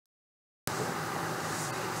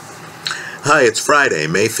Hi, it's Friday,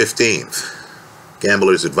 May 15th.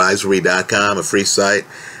 GamblersAdvisory.com, a free site.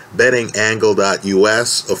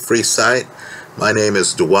 BettingAngle.us, a free site. My name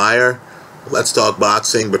is Dwyer. Let's talk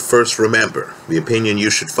boxing, but first remember, the opinion you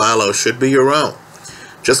should follow should be your own.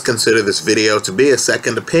 Just consider this video to be a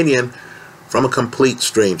second opinion from a complete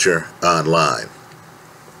stranger online.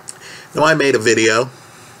 Now, I made a video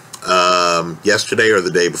yesterday or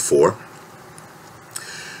the day before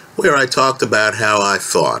where I talked about how I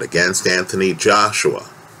thought against Anthony Joshua,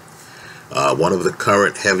 one of the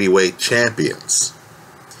current heavyweight champions,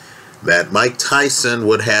 that Mike Tyson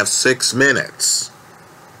would have 6 minutes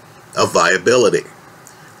of viability.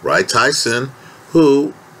 Right? Tyson,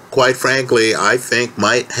 who, quite frankly, I think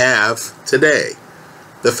might have today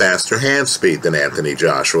the faster hand speed than Anthony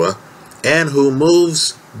Joshua, and who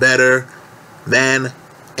moves better than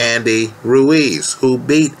Andy Ruiz, who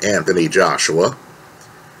beat Anthony Joshua.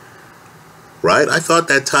 Right? I thought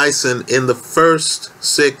that Tyson, in the first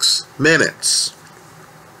 6 minutes,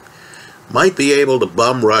 might be able to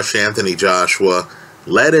bum rush Anthony Joshua,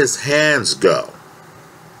 let his hands go,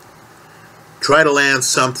 try to land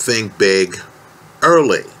something big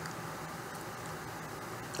early.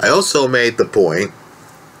 I also made the point,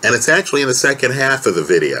 and it's actually in the second half of the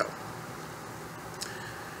video,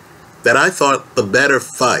 that I thought the better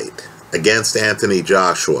fight against Anthony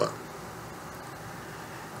Joshua,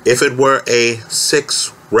 if it were a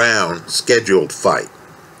 6-round scheduled fight,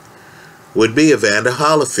 would be Evander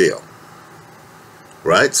Holyfield.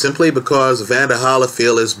 Right? Simply because Evander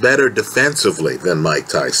Holyfield is better defensively than Mike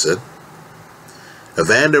Tyson.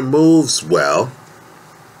 Evander moves well.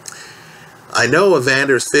 I know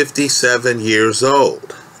Evander's 57 years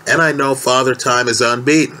old, and I know Father Time is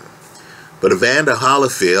unbeaten. But Evander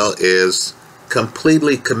Holyfield is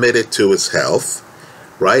completely committed to his health.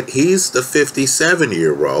 Right? He's the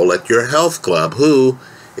 57-year-old at your health club who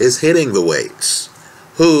is hitting the weights,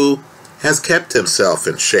 who has kept himself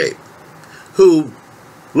in shape, who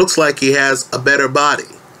looks like he has a better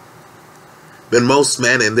body than most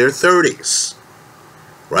men in their 30s.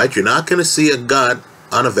 Right? You're not going to see a gut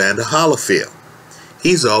on Evander Holyfield.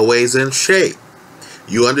 He's always in shape.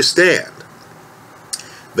 You understand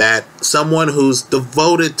that someone who's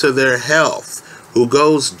devoted to their health, who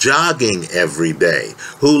goes jogging every day,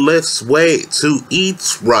 who lifts weights, who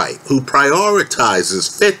eats right, who prioritizes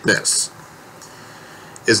fitness,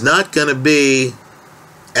 is not going to be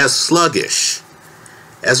as sluggish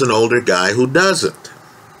as an older guy who doesn't.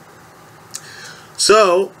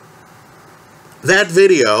 So, that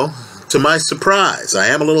video, to my surprise, I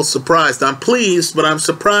am a little surprised, I'm pleased, but I'm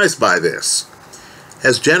surprised by this,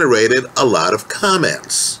 has generated a lot of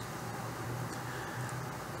comments.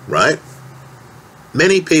 Right?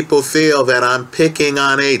 Many people feel that I'm picking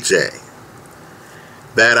on AJ,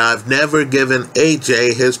 that I've never given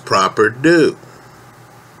AJ his proper due.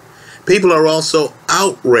 People are also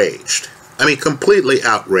outraged, I mean completely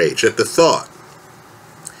outraged at the thought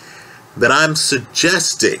that I'm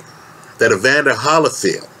suggesting that Evander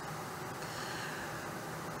Holyfield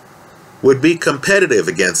would be competitive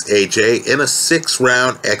against AJ in a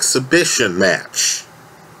 6-round exhibition match.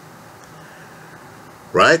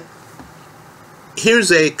 Right?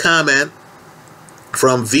 Here's a comment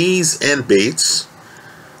from V's and Beats,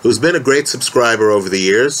 who's been a great subscriber over the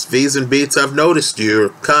years. V's and Beats, I've noticed your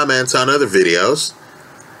comments on other videos,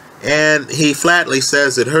 and he flatly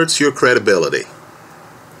says it hurts your credibility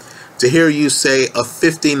to hear you say a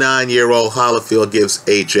 59-year-old Holyfield gives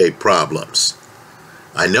AJ problems.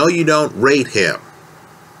 I know you don't rate him,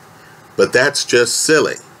 but that's just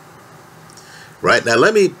silly. Right? Now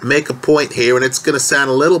let me make a point here, and it's going to sound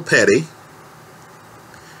a little petty,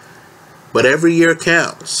 but every year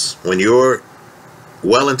counts when you're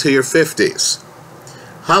well into your 50s.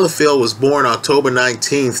 Holyfield was born October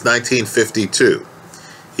 19th, 1952.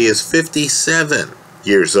 He is 57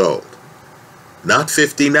 years old, not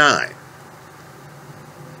 59.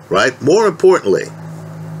 Right? More importantly,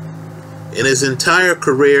 in his entire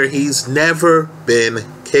career, he's never been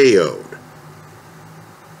KO'd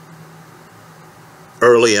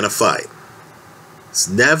early in a fight. He's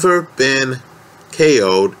never been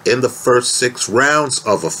KO'd in the first 6 rounds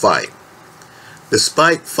of a fight,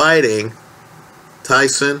 despite fighting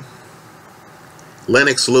Tyson,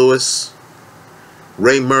 Lennox Lewis,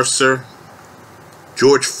 Ray Mercer,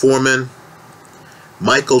 George Foreman,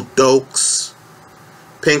 Michael Dokes,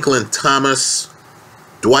 Pinklin Thomas,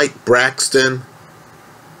 Dwight Braxton,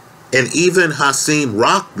 and even Hasim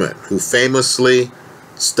Rahman, who famously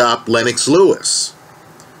stopped Lennox Lewis.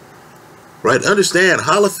 Right? Understand,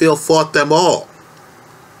 Holyfield fought them all.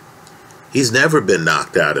 He's never been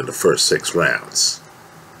knocked out in the first 6 rounds.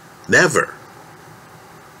 Never.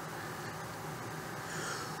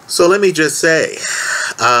 So let me just say,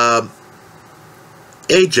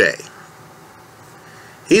 AJ,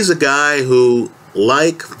 he's a guy who,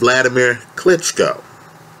 like Vladimir Klitschko,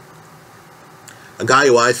 a guy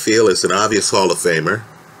who I feel is an obvious Hall of Famer,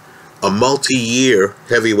 a multi-year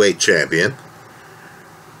heavyweight champion,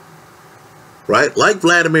 right? Like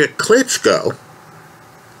Vladimir Klitschko,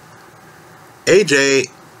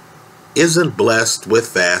 AJ isn't blessed with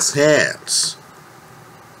fast hands.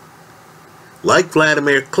 Like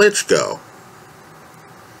Vladimir Klitschko,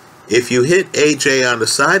 if you hit AJ on the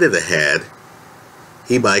side of the head,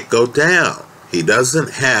 he might go down. He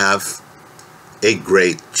doesn't have a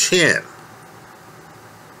great chin.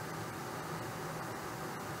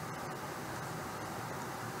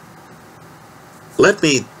 Let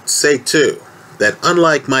me say, too, that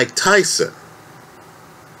unlike Mike Tyson,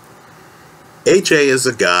 AJ is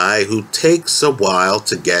a guy who takes a while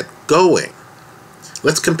to get going.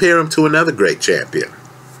 Let's compare him to another great champion,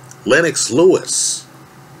 Lennox Lewis.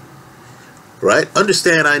 Right?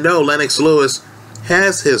 Understand, I know Lennox Lewis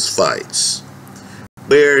has his fights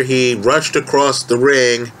where he rushed across the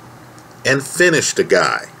ring and finished a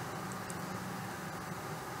guy.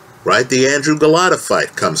 Right? The Andrew Galata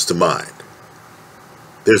fight comes to mind.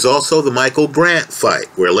 There's also the Michael Grant fight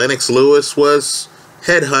where Lennox Lewis was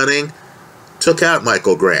headhunting, took out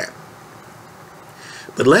Michael Grant.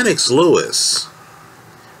 But Lennox Lewis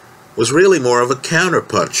was really more of a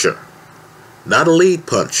counterpuncher, not a lead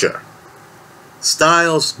puncher.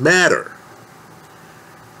 Styles matter.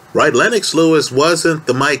 Right? Lennox Lewis wasn't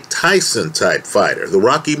the Mike Tyson type fighter, the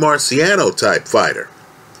Rocky Marciano type fighter,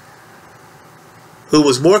 who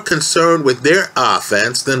was more concerned with their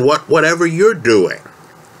offense than whatever you're doing.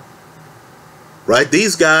 Right?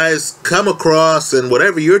 These guys come across and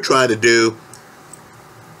whatever you're trying to do,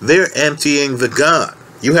 they're emptying the gun.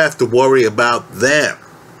 You have to worry about them.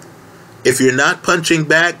 If you're not punching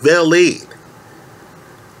back, they'll lead.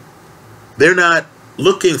 They're not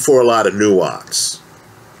looking for a lot of nuance.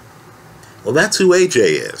 Well, that's who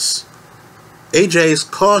AJ is. AJ's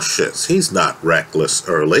cautious. He's not reckless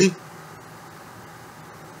early.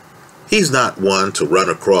 He's not one to run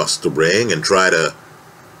across the ring and try to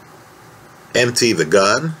empty the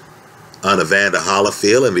gun on Evander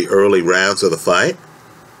Holyfield in the early rounds of the fight.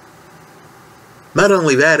 Not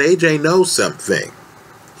only that, AJ knows something.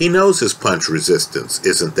 He knows his punch resistance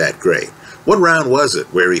isn't that great. What round was it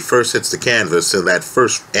where he first hits the canvas in that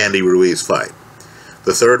first Andy Ruiz fight?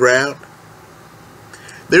 The third round?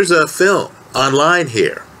 There's a film online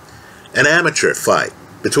here, an amateur fight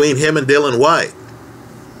between him and Dylan White.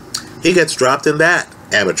 He gets dropped in that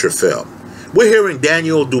amateur film. We're hearing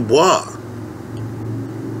Daniel Dubois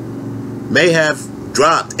may have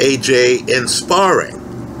dropped AJ in sparring.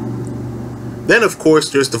 Then, of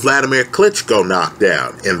course, there's the Vladimir Klitschko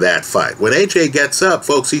knockdown in that fight. When AJ gets up,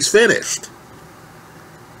 folks, he's finished.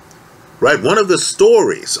 Right? One of the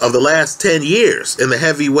stories of the last 10 years in the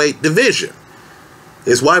heavyweight division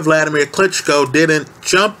is why Vladimir Klitschko didn't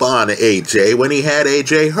jump on AJ when he had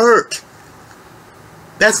AJ hurt.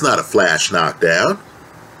 That's not a flash knockdown.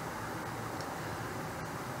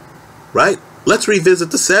 Right? Let's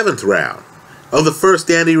revisit the 7th round of the first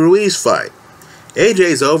Andy Ruiz fight.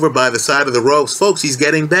 AJ's over by the side of the ropes. Folks, he's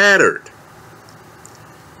getting battered.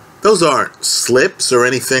 Those aren't slips or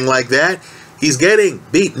anything like that. He's getting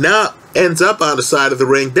beaten up, ends up on the side of the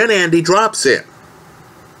ring, then Andy drops him.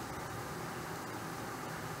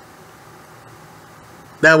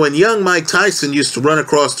 Now, when young Mike Tyson used to run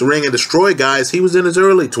across the ring and destroy guys, he was in his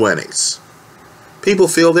early 20s. People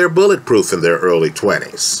feel they're bulletproof in their early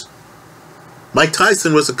 20s. Mike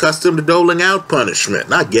Tyson was accustomed to doling out punishment,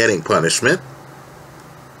 not getting punishment.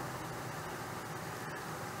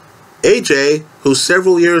 AJ, who's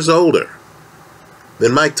several years older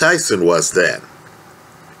than Mike Tyson was then,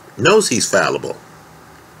 knows he's fallible.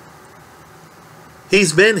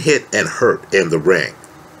 He's been hit and hurt in the ring.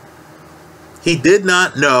 He did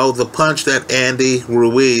not know the punch that Andy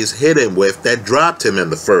Ruiz hit him with that dropped him in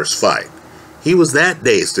the first fight. He was that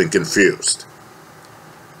dazed and confused.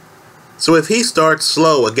 So if he starts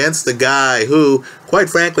slow against the guy who, quite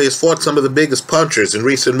frankly, has fought some of the biggest punchers in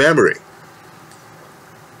recent memory,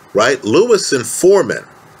 right? Lewis and Foreman,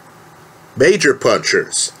 major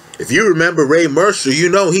punchers. If you remember Ray Mercer, you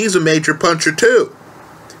know he's a major puncher too.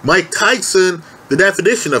 Mike Tyson, the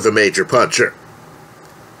definition of a major puncher.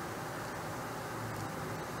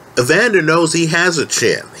 Evander knows he has a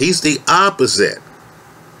chin. He's the opposite.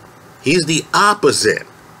 He's the opposite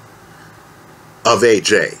of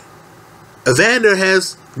AJ. Evander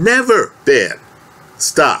has never been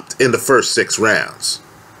stopped in the first 6 rounds.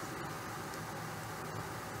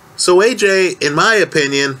 So AJ, in my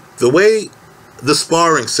opinion, the way the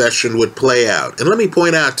sparring session would play out. And let me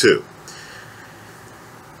point out too,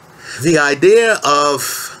 the idea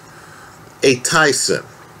of a Tyson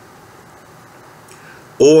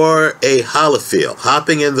or a Holyfield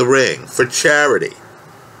hopping in the ring for charity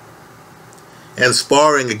and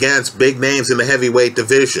sparring against big names in the heavyweight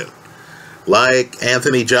division like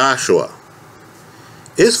Anthony Joshua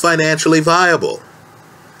is financially viable,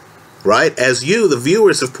 right? As you, the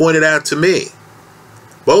viewers, have pointed out to me,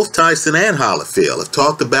 both Tyson and Holyfield have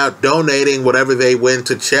talked about donating whatever they win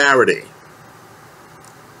to charity.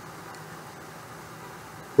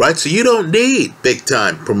 Right? So you don't need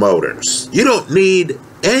big-time promoters. You don't need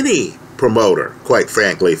any promoter, quite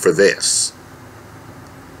frankly, for this.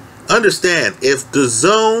 Understand, if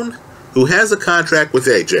DAZN, who has a contract with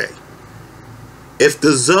AJ, if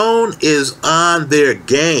DAZN is on their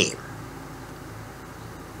game,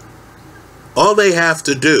 all they have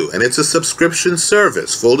to do, and it's a subscription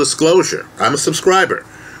service, full disclosure, I'm a subscriber,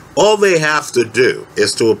 all they have to do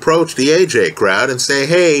is to approach the AJ crowd and say,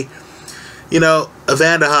 hey, you know,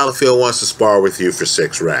 Evander Holyfield wants to spar with you for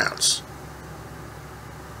 6 rounds.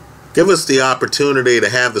 Give us the opportunity to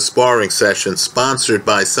have the sparring session sponsored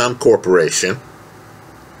by some corporation.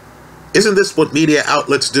 Isn't this what media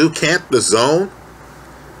outlets do? Can't DAZN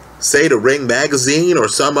say to Ring Magazine or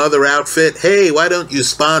some other outfit, hey, why don't you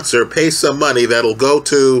sponsor, pay some money that'll go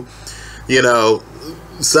to, you know,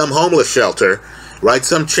 some homeless shelter, right,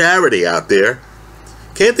 some charity out there?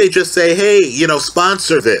 Can't they just say, hey, you know,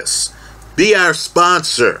 sponsor this, be our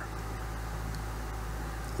sponsor,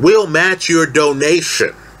 we'll match your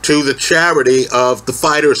donation to the charity of the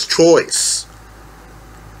fighter's choice,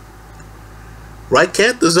 right?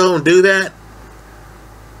 Can't DAZN do that?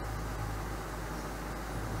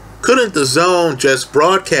 Couldn't DAZN just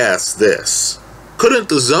broadcast this? Couldn't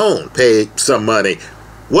DAZN pay some money?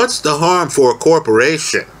 What's the harm for a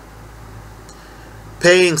corporation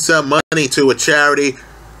paying some money to a charity?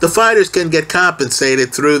 The fighters can get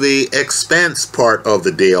compensated through the expense part of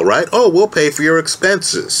the deal, right? Oh, we'll pay for your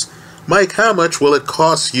expenses. Mike, how much will it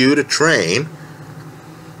cost you to train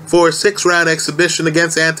for a 6-round exhibition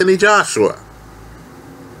against Anthony Joshua?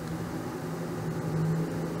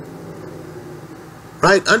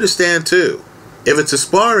 Right? Understand too, if it's a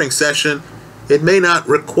sparring session, it may not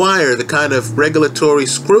require the kind of regulatory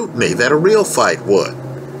scrutiny that a real fight would.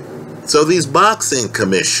 So these boxing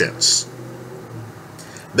commissions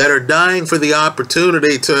that are dying for the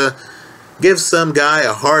opportunity to give some guy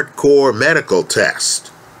a hardcore medical test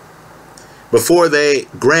before they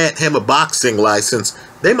grant him a boxing license,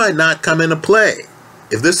 they might not come into play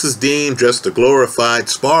if this is deemed just a glorified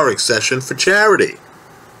sparring session for charity.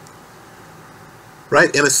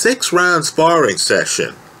 Right? In a 6-round sparring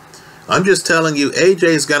session, I'm just telling you,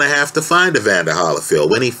 AJ's going to have to find Evander Holyfield.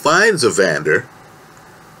 When he finds Evander,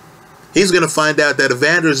 he's going to find out that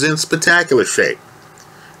Evander's in spectacular shape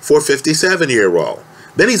for a 57-year-old.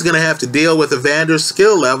 Then he's going to have to deal with Evander's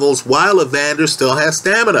skill levels while Evander still has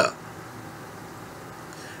stamina.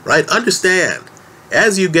 Right? Understand,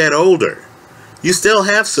 as you get older, you still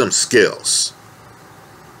have some skills.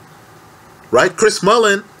 Right? Chris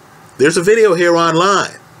Mullen, there's a video here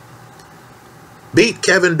online, beat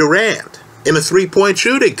Kevin Durant in a 3-point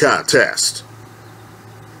shooting contest.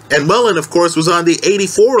 And Mullen, of course, was on the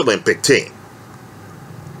 '84 Olympic team.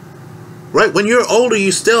 Right? When you're older,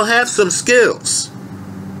 you still have some skills.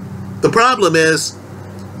 The problem is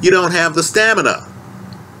you don't have the stamina.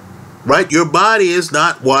 Right? Your body is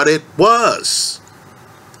not what it was.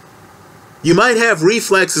 You might have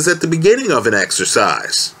reflexes at the beginning of an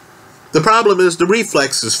exercise. The problem is the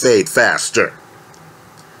reflexes fade faster.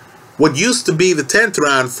 What used to be the 10th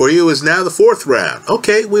round for you is now the 4th round.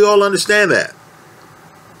 Okay, we all understand that.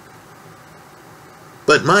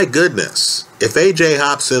 But my goodness, if AJ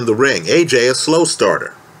hops in the ring, AJ a slow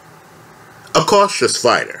starter, a cautious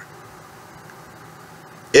fighter,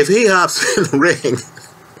 if he hops in the ring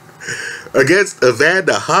against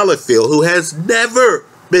Evander Holyfield, who has never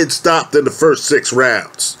been stopped in the first 6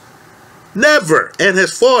 rounds, never, and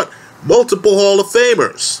has fought multiple Hall of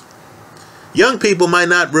Famers. Young people might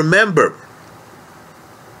not remember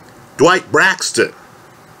Dwight Braxton,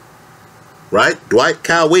 right? Dwight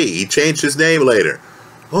Cowie, he changed his name later.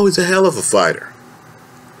 Oh, he's a hell of a fighter.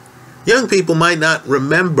 Young people might not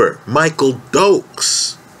remember Michael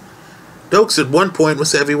Dokes. Dokes at one point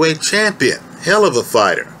was heavyweight champion. Hell of a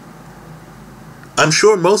fighter. I'm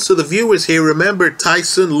sure most of the viewers here remember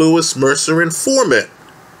Tyson, Lewis, Mercer, and Foreman.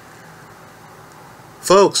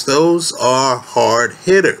 Folks, those are hard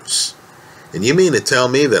hitters. And you mean to tell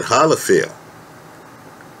me that Holyfield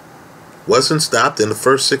wasn't stopped in the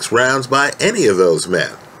first 6 rounds by any of those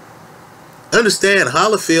men? Understand,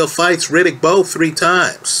 Holyfield fights Riddick Bowe 3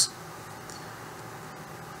 times.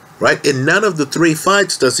 Right? In none of the 3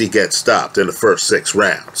 fights does he get stopped in the first 6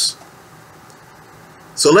 rounds.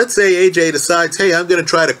 So let's say AJ decides, hey, I'm going to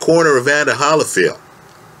try to corner Evander Holyfield.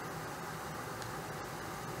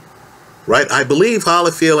 Right? I believe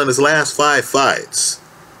Holyfield in his last 5 fights,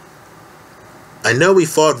 I know he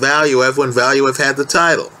fought Valuev when Valuev had the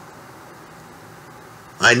title.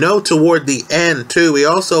 I know toward the end, too, he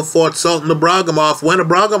also fought Sultan Ibragimov when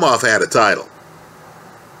Ibragimov had a title.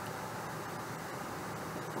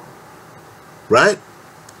 Right?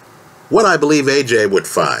 What I believe AJ would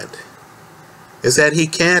find is that he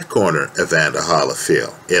can't corner Evander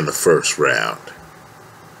Holyfield in the first round,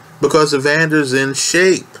 because Evander's in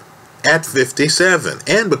shape at 57,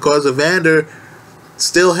 and because Evander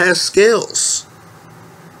still has skills.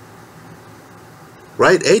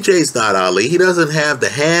 Right? AJ's not Ali. He doesn't have the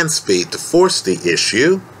hand speed to force the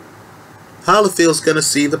issue. Holyfield's going to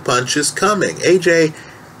see the punches coming. AJ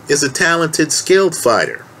is a talented, skilled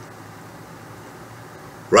fighter.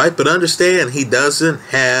 Right? But understand, he doesn't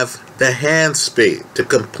have the hand speed to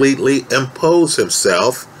completely impose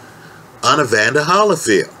himself on Evander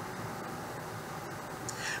Holyfield.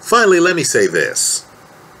 Finally, let me say this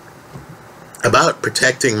about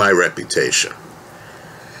protecting my reputation.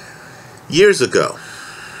 Years ago,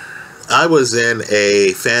 I was in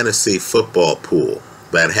a fantasy football pool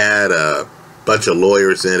that had a bunch of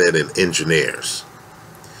lawyers in it and engineers.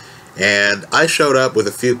 And I showed up with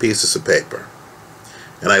a few pieces of paper.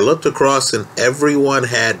 And I looked across and everyone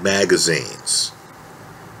had magazines.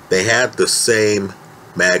 They had the same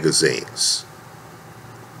magazines.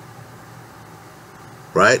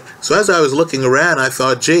 Right? So as I was looking around, I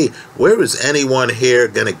thought, gee, where is anyone here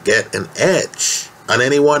going to get an edge on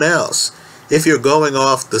anyone else if you're going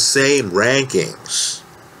off the same rankings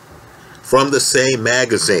from the same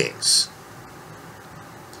magazines?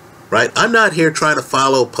 Right? I'm not here trying to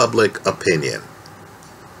follow public opinion.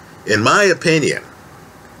 In my opinion,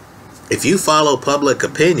 if you follow public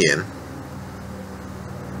opinion,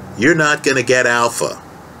 you're not going to get alpha.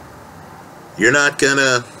 You're not going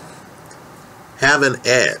to have an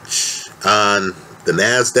edge on the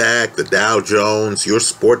NASDAQ, the Dow Jones, your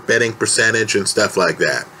sport betting percentage, and stuff like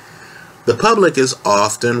that. The public is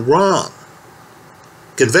often wrong.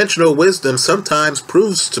 Conventional wisdom sometimes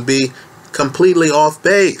proves to be completely off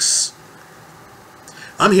base.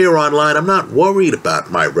 I'm here online. I'm not worried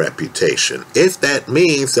about my reputation. If that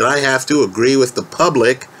means that I have to agree with the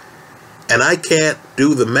public and I can't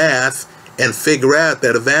do the math and figure out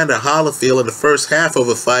that Evander Holyfield in the first half of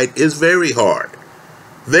a fight is very hard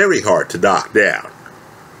to knock down,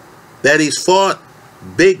 that he's fought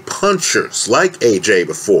big punchers like AJ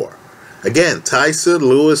before. Again, Tyson,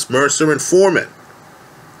 Lewis, Mercer, and Foreman,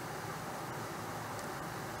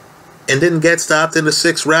 and didn't get stopped in the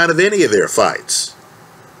 6th round of any of their fights.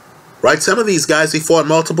 Right? Some of these guys he fought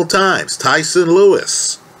multiple times. Tyson,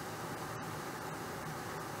 Lewis.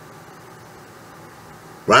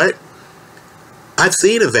 Right? I've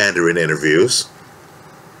seen Evander in interviews.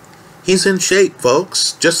 He's in shape,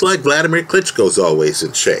 folks. Just like Vladimir Klitschko's always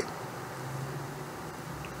in shape.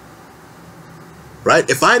 Right?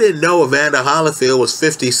 If I didn't know Evander Holyfield was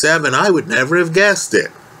 57, I would never have guessed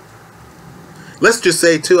it. Let's just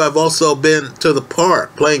say, too, I've also been to the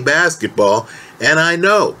park playing basketball, and I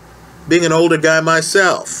know, being an older guy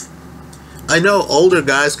myself, I know older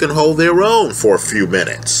guys can hold their own for a few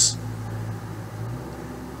minutes.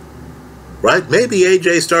 Right? Maybe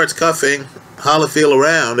AJ starts cuffing Holyfield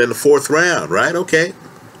around in the 4th round, right? Okay,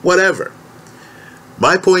 whatever.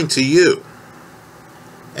 My point to you,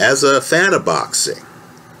 as a fan of boxing,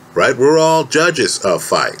 right? We're all judges of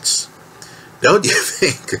fights. Don't you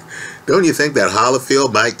think that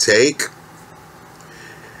Holyfield might take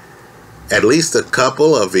at least a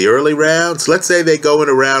couple of the early rounds? Let's say they go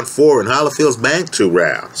into round 4 and Holyfield's banked 2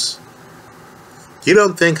 rounds. You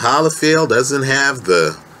don't think Holyfield doesn't have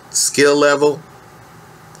the skill level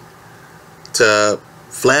to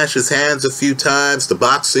flash his hands a few times, the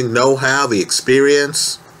boxing know-how, the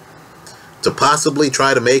experience, to possibly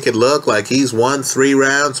try to make it look like he's won 3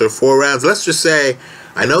 rounds or 4 rounds? Let's just say,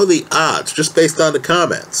 I know the odds, just based on the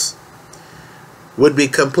comments, would be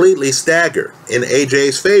completely staggered in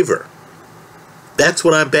AJ's favor. That's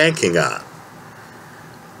what I'm banking on.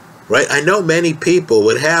 Right? I know many people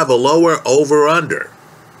would have a lower over-under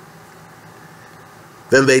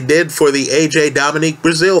than they did for the AJ Dominique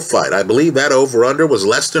Brazil fight. I believe that over-under was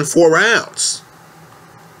less than 4 rounds.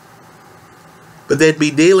 But they'd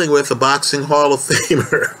be dealing with a boxing Hall of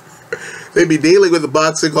Famer. They'd be dealing with a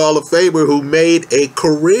boxing Hall of Famer who made a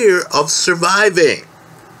career of surviving.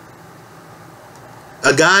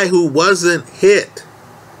 A guy who wasn't hit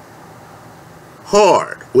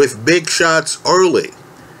hard with big shots early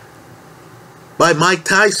by Mike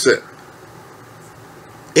Tyson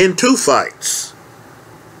in 2 fights.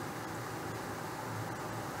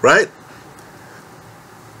 Right?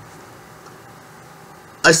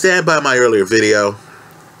 I stand by my earlier video.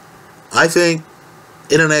 I think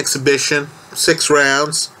in an exhibition, 6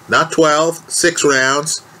 rounds, not 12, 6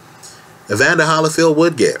 rounds, Evander Holyfield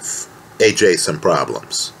would give AJ some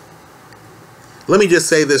problems. Let me just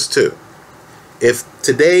say this too. If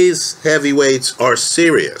today's heavyweights are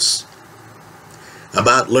serious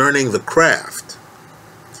about learning the craft,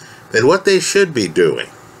 then what they should be doing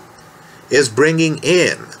is bringing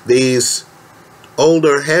in these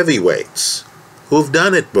older heavyweights who've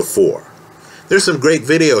done it before. There's some great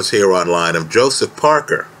videos here online of Joseph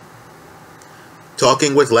Parker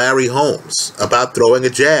talking with Larry Holmes about throwing a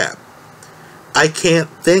jab. I can't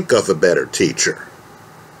think of a better teacher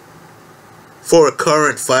for a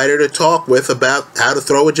current fighter to talk with about how to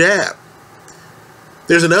throw a jab.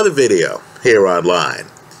 There's another video here online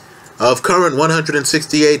of current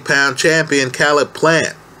 168-pound champion Caleb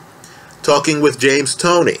Plant talking with James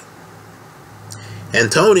Toney. And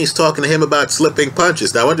Tony's talking to him about slipping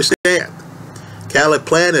punches. Now understand, Caleb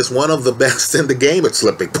Plant is one of the best in the game at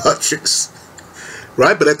slipping punches.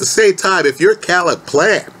 Right? But at the same time, if you're Caleb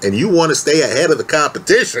Plant and you want to stay ahead of the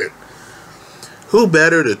competition, who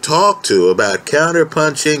better to talk to about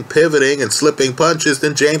counter-punching, pivoting, and slipping punches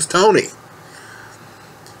than James Toney?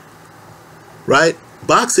 Right?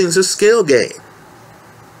 Boxing's a skill game.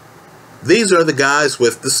 These are the guys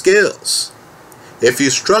with the skills. If you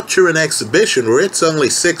structure an exhibition where it's only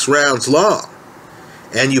 6 rounds long,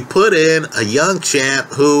 and you put in a young champ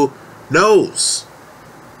who knows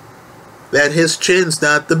that his chin's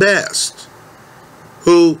not the best,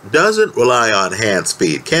 who doesn't rely on hand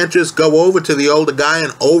speed, can't just go over to the older guy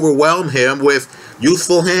and overwhelm him with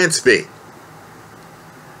youthful hand speed,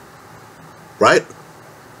 right?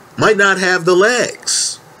 Might not have the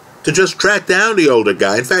legs to just track down the older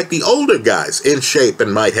guy. In fact, the older guy's in shape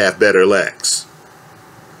and might have better legs.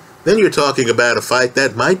 Then you're talking about a fight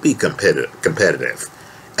that might be competitive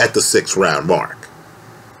at the 6th round mark.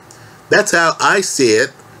 That's how I see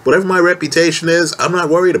it. Whatever my reputation is, I'm not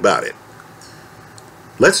worried about it.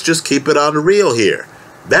 Let's just keep it on the real here.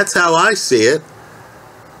 That's how I see it.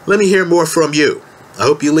 Let me hear more from you. I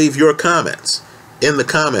hope you leave your comments in the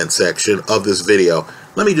comment section of this video.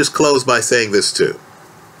 Let me just close by saying this too.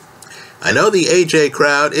 I know the AJ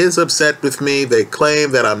crowd is upset with me. They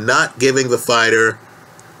claim that I'm not giving the fighter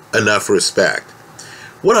enough respect.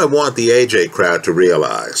 What I want the AJ crowd to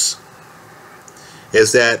realize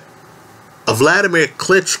is that a Vladimir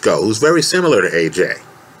Klitschko, who's very similar to AJ,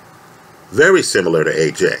 very similar to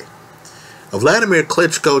AJ, a Vladimir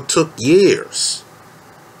Klitschko took years,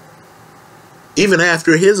 even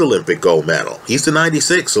after his Olympic gold medal. He's the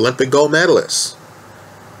 96 Olympic gold medalist,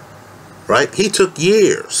 right? He took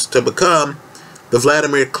years to become the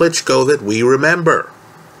Vladimir Klitschko that we remember.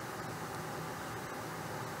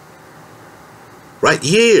 Right?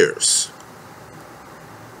 Years.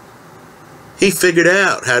 He figured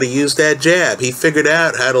out how to use that jab. He figured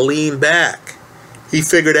out how to lean back. He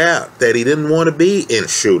figured out that he didn't want to be in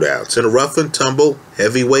shootouts in a rough and tumble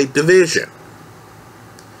heavyweight division.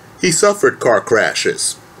 He suffered car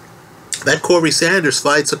crashes. That Corey Sanders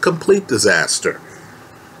fight's a complete disaster.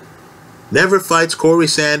 Never fights Corey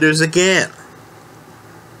Sanders again.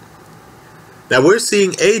 Now we're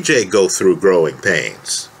seeing AJ go through growing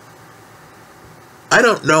pains. I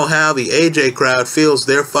don't know how the AJ crowd feels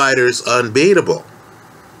their fighter's unbeatable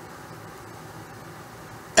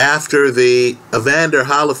after the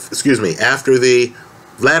after the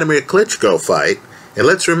Vladimir Klitschko fight. And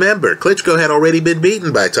let's remember, Klitschko had already been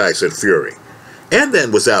beaten by Tyson Fury and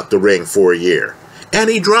then was out the ring for a year. And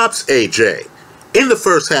he drops AJ in the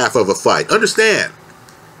first half of a fight. Understand,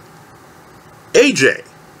 AJ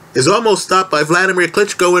is almost stopped by Vladimir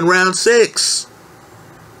Klitschko in round 6.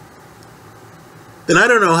 Then I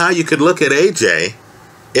don't know how you could look at AJ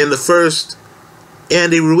in the first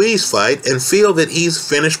Andy Ruiz fight and feel that he's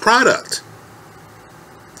a finished product.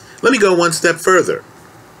 Let me go one step further.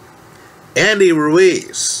 Andy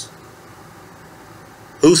Ruiz,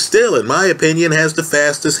 who still, in my opinion, has the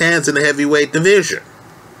fastest hands in the heavyweight division,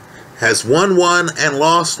 has won one and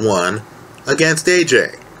lost one against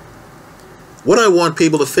AJ. What I want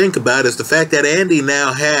people to think about is the fact that Andy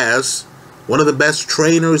now has one of the best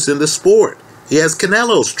trainers in the sport. He has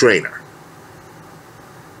Canelo's trainer.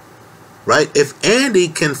 Right? If Andy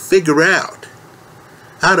can figure out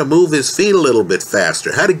how to move his feet a little bit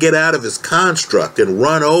faster, how to get out of his construct and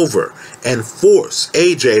run over and force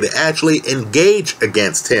AJ to actually engage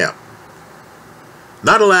against him.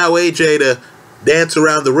 Not allow AJ to dance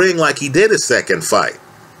around the ring like he did his second fight.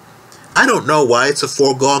 I don't know why it's a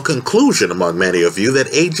foregone conclusion among many of you that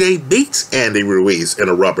AJ beats Andy Ruiz in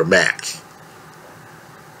a rubber match.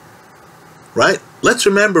 Right? Let's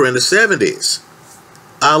remember in the 70s,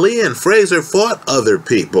 Ali and Frazier fought other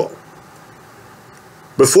people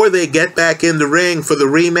before they get back in the ring for the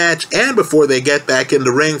rematch and before they get back in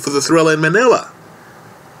the ring for the Thrill in Manila.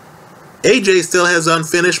 AJ still has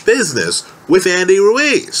unfinished business with Andy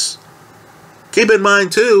Ruiz. Keep in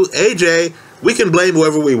mind too, AJ, we can blame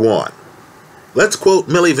whoever we want. Let's quote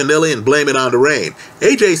Milli Vanilli and blame it on the rain.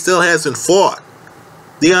 AJ still hasn't fought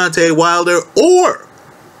Deontay Wilder or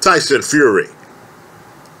Tyson Fury.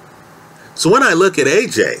 So when I look at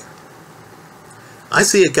AJ, I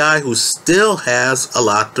see a guy who still has a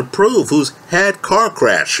lot to prove, who's had car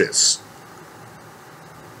crashes.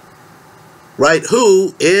 Right?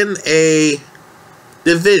 Who, in a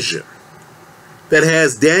division that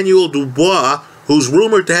has Daniel Dubois, who's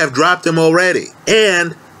rumored to have dropped him already,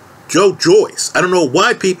 and Joe Joyce. I don't know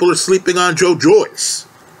why people are sleeping on Joe Joyce.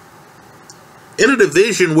 In a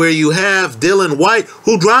division where you have Dylan White,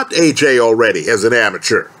 who dropped AJ already as an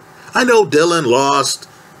amateur. I know Dylan lost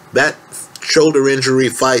that shoulder injury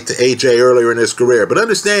fight to AJ earlier in his career, but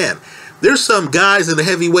understand, there's some guys in the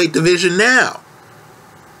heavyweight division now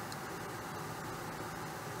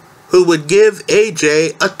who would give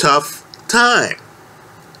AJ a tough time.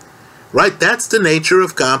 Right? That's the nature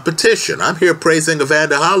of competition. I'm here praising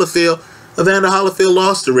Evander Holyfield. Evander Holyfield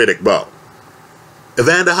lost to Riddick Bowe.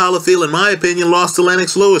 Evander Holyfield, in my opinion, lost to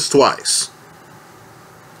Lennox Lewis twice.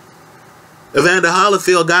 Evander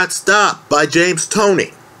Holyfield got stopped by James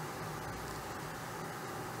Toney.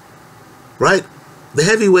 Right? The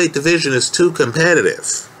heavyweight division is too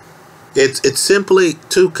competitive. It's simply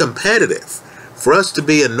too competitive for us to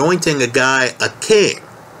be anointing a guy a king,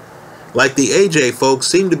 like the AJ folks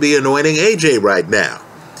seem to be anointing AJ right now.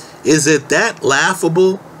 Is it that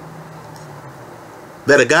laughable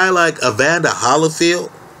that a guy like Evander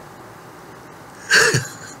Holyfield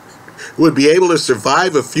would be able to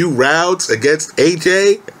survive a few rounds against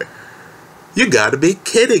AJ? You gotta be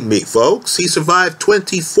kidding me, folks. He survived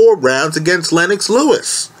 24 rounds against Lennox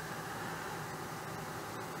Lewis.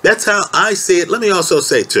 That's how I see it. Let me also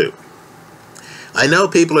say, too, I know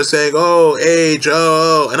people are saying, oh, age,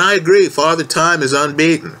 oh, and I agree, Father Time is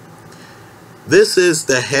unbeaten. This is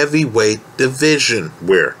the heavyweight division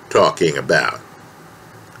we're talking about.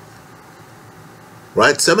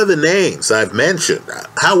 Right? Some of the names I've mentioned.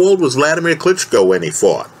 How old was Vladimir Klitschko when he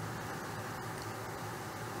fought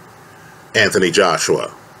Anthony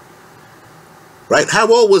Joshua? Right?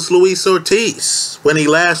 How old was Luis Ortiz when he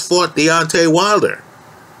last fought Deontay Wilder?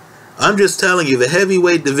 I'm just telling you, the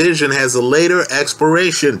heavyweight division has a later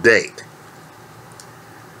expiration date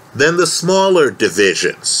than the smaller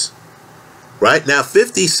divisions. Right? Now,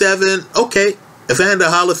 57, okay, Evander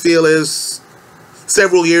Holyfield is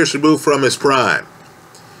several years removed from his prime.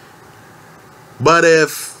 But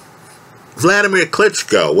if Vladimir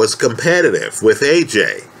Klitschko was competitive with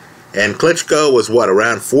AJ, and Klitschko was, what,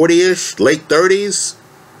 around 40-ish, late 30s?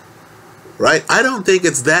 Right? I don't think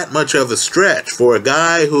it's that much of a stretch for a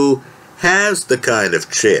guy who has the kind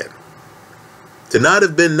of chin to not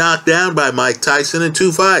have been knocked down by Mike Tyson in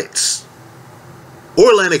 2 fights,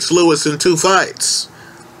 or Lennox Lewis in 2 fights.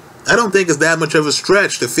 I don't think it's that much of a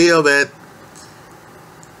stretch to feel that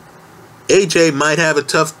AJ might have a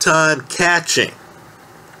tough time catching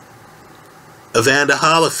Evander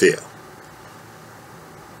Holyfield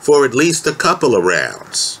for at least a couple of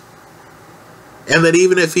rounds. And that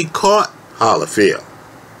even if he caught Holyfield,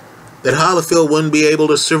 that Holyfield wouldn't be able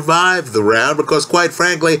to survive the round, because quite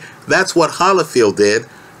frankly, that's what Holyfield did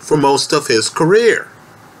for most of his career.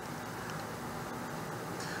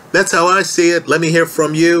 That's how I see it. Let me hear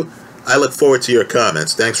from you. I look forward to your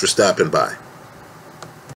comments. Thanks for stopping by.